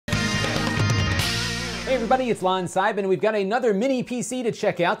Hey everybody, it's Lon.TV, and we've got another mini PC to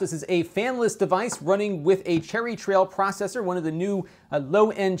check out. This is a fanless device running with a Cherry Trail processor, one of the new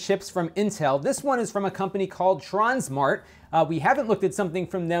low-end chips from Intel. This one is from a company called Tronsmart. We haven't looked at something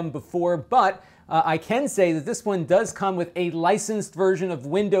from them before, but I can say that this one does come with a licensed version of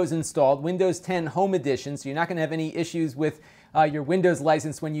Windows installed, Windows 10 Home Edition, so you're not going to have any issues with your Windows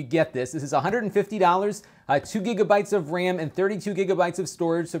license when you get this. This is $150, 2 gigabytes of RAM and 32 gigabytes of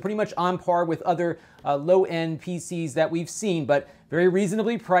storage, so pretty much on par with other low-end PCs that we've seen, but very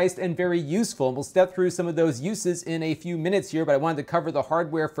reasonably priced and very useful. And we'll step through some of those uses in a few minutes here, but I wanted to cover the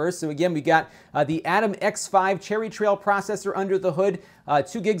hardware first. So again, we got the Ara X5 Cherry Trail processor under the hood,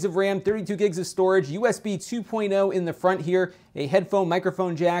 2 gigs of RAM, 32 gigs of storage, USB 2.0 in the front here, a headphone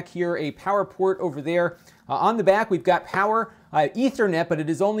microphone jack here, a power port over there. On the back, we've got power, Ethernet, but it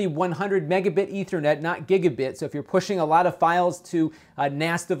is only 100 megabit Ethernet, not gigabit. So if you're pushing a lot of files to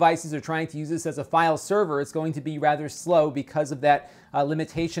NAS devices or trying to use this as a file server, it's going to be rather slow because of that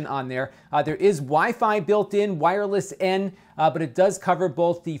limitation on there. There is Wi-Fi built in, wireless N, but it does cover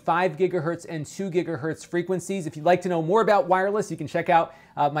both the 5 gigahertz and 2 gigahertz frequencies. If you'd like to know more about wireless, you can check out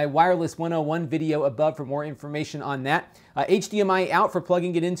my Wireless 101 video above for more information on that. HDMI out for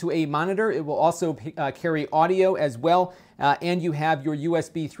plugging it into a monitor. It will also carry audio as well. And you have your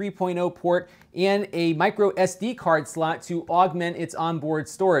USB 3.0 port and a micro SD card slot to augment its onboard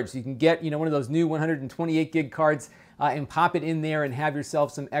storage. So you can get, one of those new 128 gig cards and pop it in there and have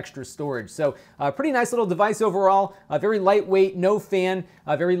yourself some extra storage. So pretty nice little device overall, very lightweight, no fan,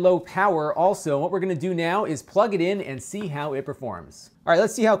 very low power also. What we're gonna do now is plug it in and see how it performs. All right,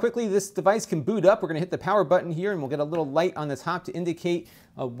 let's see how quickly this device can boot up. We're gonna hit the power button here and we'll get a little light on the top to indicate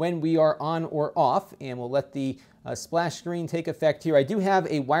when we are on or off, and we'll let the splash screen take effect here. I do have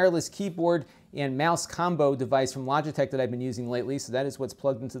a wireless keyboard and mouse combo device from Logitech that I've been using lately, so that is what's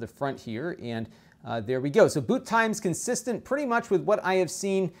plugged into the front here, and there we go. So boot time's consistent pretty much with what I have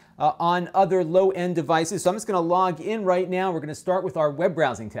seen on other low-end devices. So I'm just going to log in right now. We're going to start with our web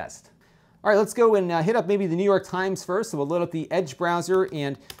browsing test. All right, let's go and hit up maybe the New York Times first. So we'll load up the Edge browser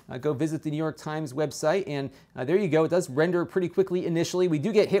and go visit the New York Times website. And there you go. It does render pretty quickly initially. We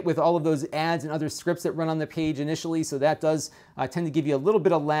do get hit with all of those ads and other scripts that run on the page initially. So that does tend to give you a little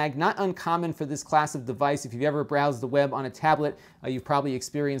bit of lag. Not uncommon for this class of device. If you've ever browsed the web on a tablet, you've probably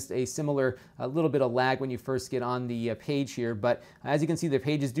experienced a similar little bit of lag when you first get on the page here. But as you can see, the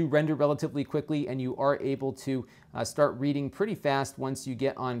pages do render relatively quickly, and you are able to start reading pretty fast once you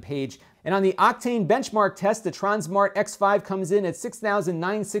get on page. And on the Octane benchmark test, the Tronsmart X5 comes in at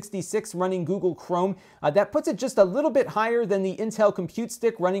 6,966 running Google Chrome. That puts it just a little bit higher than the Intel Compute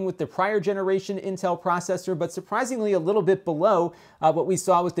Stick running with the prior generation Intel processor, but surprisingly a little bit below what we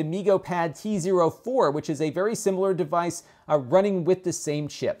saw with the MegoPad T04, which is a very similar device running with the same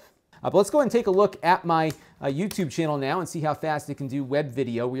chip. But let's go and take a look at my YouTube channel now and see how fast it can do web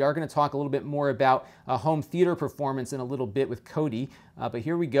video. We are going to talk a little bit more about home theater performance in a little bit with Kodi. But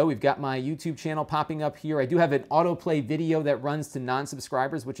here we go. We've got my YouTube channel popping up here. I do have an autoplay video that runs to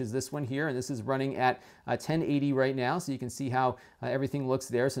non-subscribers, which is this one here. And this is running at 1080 right now. So you can see how everything looks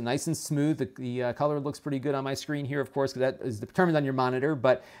there. So nice and smooth. The color looks pretty good on my screen here, of course, because that is determined on your monitor.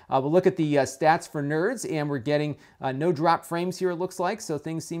 But we'll look at the stats for nerds, and we're getting no drop frames here, it looks like. So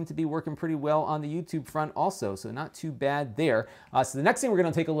things seem to be working pretty well on the YouTube front also. So not too bad there. So the next thing we're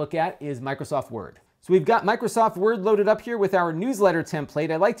going to take a look at is Microsoft Word. So we've got Microsoft Word loaded up here with our newsletter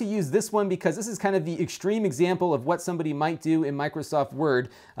template. I like to use this one because this is kind of the extreme example of what somebody might do in Microsoft Word.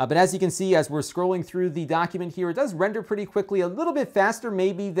 But as you can see, as we're scrolling through the document here, it does render pretty quickly, a little bit faster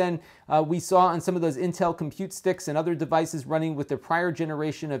maybe than we saw on some of those Intel Compute Sticks and other devices running with the prior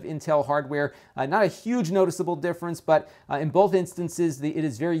generation of Intel hardware. Not a huge noticeable difference, but in both instances, it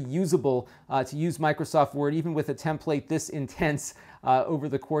is very usable to use Microsoft Word, even with a template this intense. Over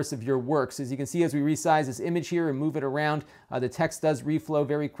the course of your work. So as you can see, as we resize this image here and move it around, the text does reflow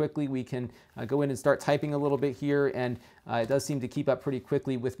very quickly. We can go in and start typing a little bit here, and it does seem to keep up pretty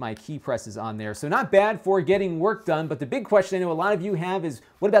quickly with my key presses on there. So not bad for getting work done, but the big question I know a lot of you have is,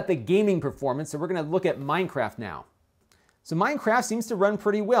 what about the gaming performance? So we're going to look at Minecraft now. So Minecraft seems to run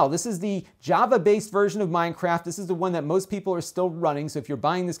pretty well. This is the Java-based version of Minecraft. This is the one that most people are still running. So if you're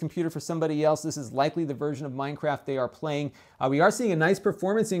buying this computer for somebody else, this is likely the version of Minecraft they are playing. We are seeing a nice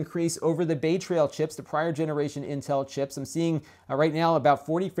performance increase over the Bay Trail chips, the prior generation Intel chips. I'm seeing right now about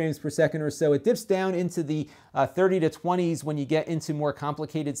 40 frames per second or so. It dips down into the 30 to 20s when you get into more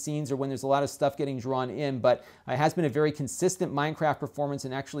complicated scenes or when there's a lot of stuff getting drawn in, but it has been a very consistent Minecraft performance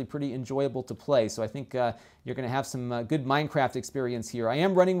and actually pretty enjoyable to play. So I think you're going to have some good Minecraft experience here. I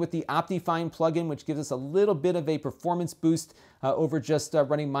am running with the Optifine plugin, which gives us a little bit of a performance boost over just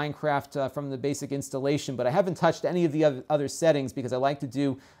running Minecraft from the basic installation, but I haven't touched any of the other settings because I like to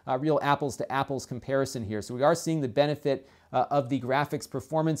do real apples to apples comparison here. So we are seeing the benefit of the graphics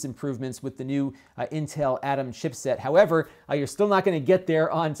performance improvements with the new Intel Atom chipset. However, you're still not going to get there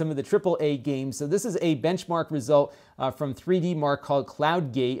on some of the AAA games. So this is a benchmark result from 3D Mark called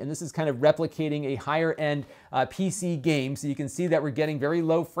CloudGate, and this is kind of replicating a higher-end PC game. So you can see that we're getting very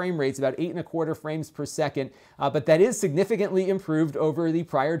low frame rates, about 8.25 frames per second, but that is significantly improved over the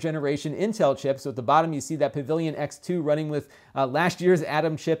prior generation Intel chip. So at the bottom, you see that Pavilion X2 running with last year's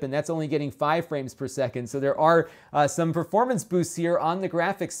Atom chip, and that's only getting 5 frames per second. So there are some performance boosts here on the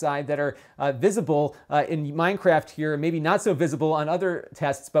graphics side that are visible in Minecraft here, maybe not so visible on other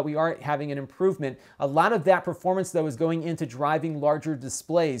tests, but we are having an improvement. A lot of that performance, though, is going into driving larger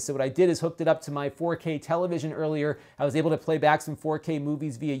displays. So what I did is hooked it up to my 4K television earlier. I was able to play back some 4K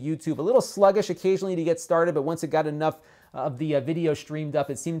movies via YouTube. A little sluggish occasionally to get started, but once it got enough of the video streamed up,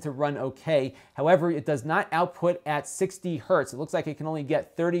 it seemed to run okay. However, it does not output at 60 hertz. It looks like it can only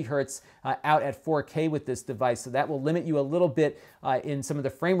get 30 hertz out at 4K with this device, so that will limit you a little bit in some of the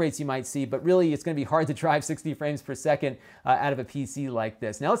frame rates you might see, but really it's going to be hard to drive 60 frames per second out of a PC like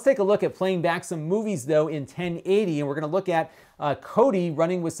this. Now let's take a look at playing back some movies though in 1080, and we're going to look at Kodi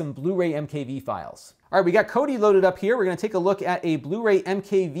running with some Blu-ray MKV files. All right, we got Kodi loaded up here. We're going to take a look at a Blu-ray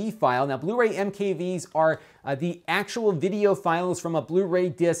MKV file. Now, Blu-ray MKVs are the actual video files from a Blu-ray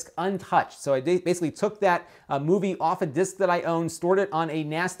disc untouched. So I basically took that movie off a disc that I own, stored it on a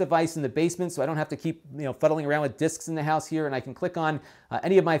NAS device in the basement, so I don't have to keep fuddling around with discs in the house here, and I can click on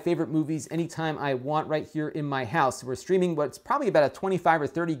any of my favorite movies anytime I want right here in my house. So we're streaming what's probably about a 25 or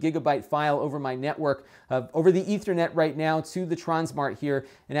 30 gigabyte file over my network, over the Ethernet right now to the Tronsmart here,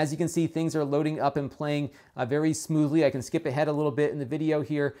 and as you can see, things are loading up and playing very smoothly. I can skip ahead a little bit in the video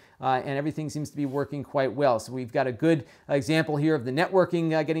here, and everything seems to be working quite well. So we've got a good example here of the networking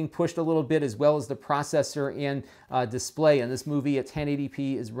getting pushed a little bit, as well as the processor and display. And this movie at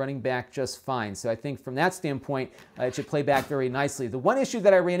 1080p is running back just fine. So I think from that standpoint, it should play back very nicely. The one issue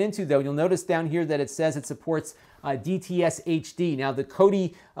that I ran into, though, you'll notice down here that it says it supports DTS HD. Now the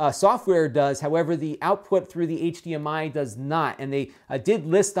Kodi software does, however the output through the HDMI does not, and they did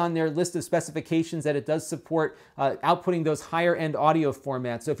list on their list of specifications that it does support outputting those higher end audio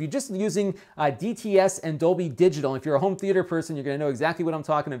formats. So if you're just using DTS and Dolby Digital, if you're a home theater person, you're going to know exactly what I'm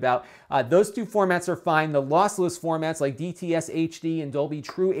talking about. Those two formats are fine. The lossless formats like DTS HD and Dolby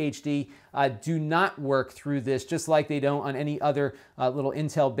True HD do not work through this, just like they don't on any other little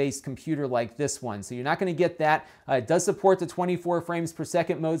Intel-based computer like this one. So you're not going to get that. It does support the 24 frames per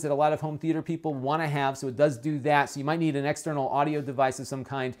second modes that a lot of home theater people want to have, so it does do that. So you might need an external audio device of some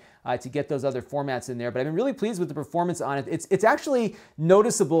kind to get those other formats in there. But I've been really pleased with the performance on it. It's actually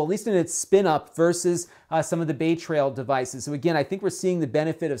noticeable, at least in its spin up, versus some of the Bay Trail devices. So again, I think we're seeing the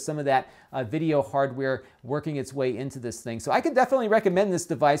benefit of some of that video hardware working its way into this thing. So I could definitely recommend this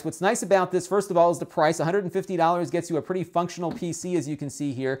device. What's nice about this, first of all, is the price. $150 gets you a pretty functional PC, as you can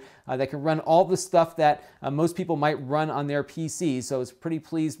see here, that can run all the stuff that most people might run on their PCs. So I was pretty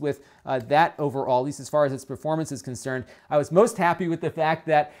pleased with that overall, at least as far as its performance is concerned. I was most happy with the fact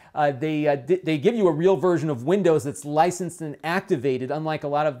that they give you a real version of Windows that's licensed and activated, unlike a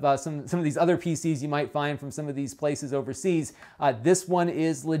lot of some of these other PCs you might find from some of these places overseas. This one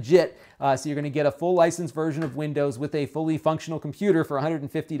is legit. So you're going to get a full licensed version of Windows with a fully functional computer for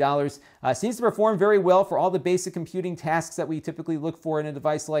 $150. Seems to perform very well for all the basic computing tasks that we typically look for in a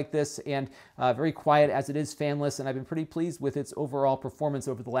device like this, and very quiet as it is fanless, and I've been pretty pleased with its overall performance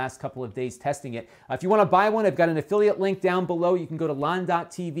over the last couple of days testing it. If you want to buy one, I've got an affiliate link down below. You can go to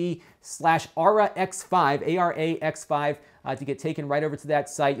Lon.TV/Ara X5, ARA X5, to get taken right over to that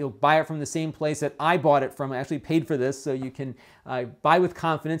site. You'll buy it from the same place that I bought it from. I actually paid for this, so you can buy with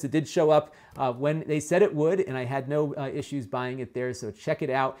confidence. It did show up when they said it would, and I had no issues buying it there, so check it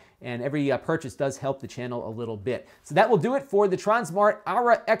out. And every purchase does help the channel a little bit. So that will do it for the Tronsmart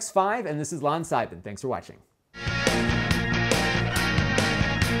Ara X5, and this is Lon Thanks for watching.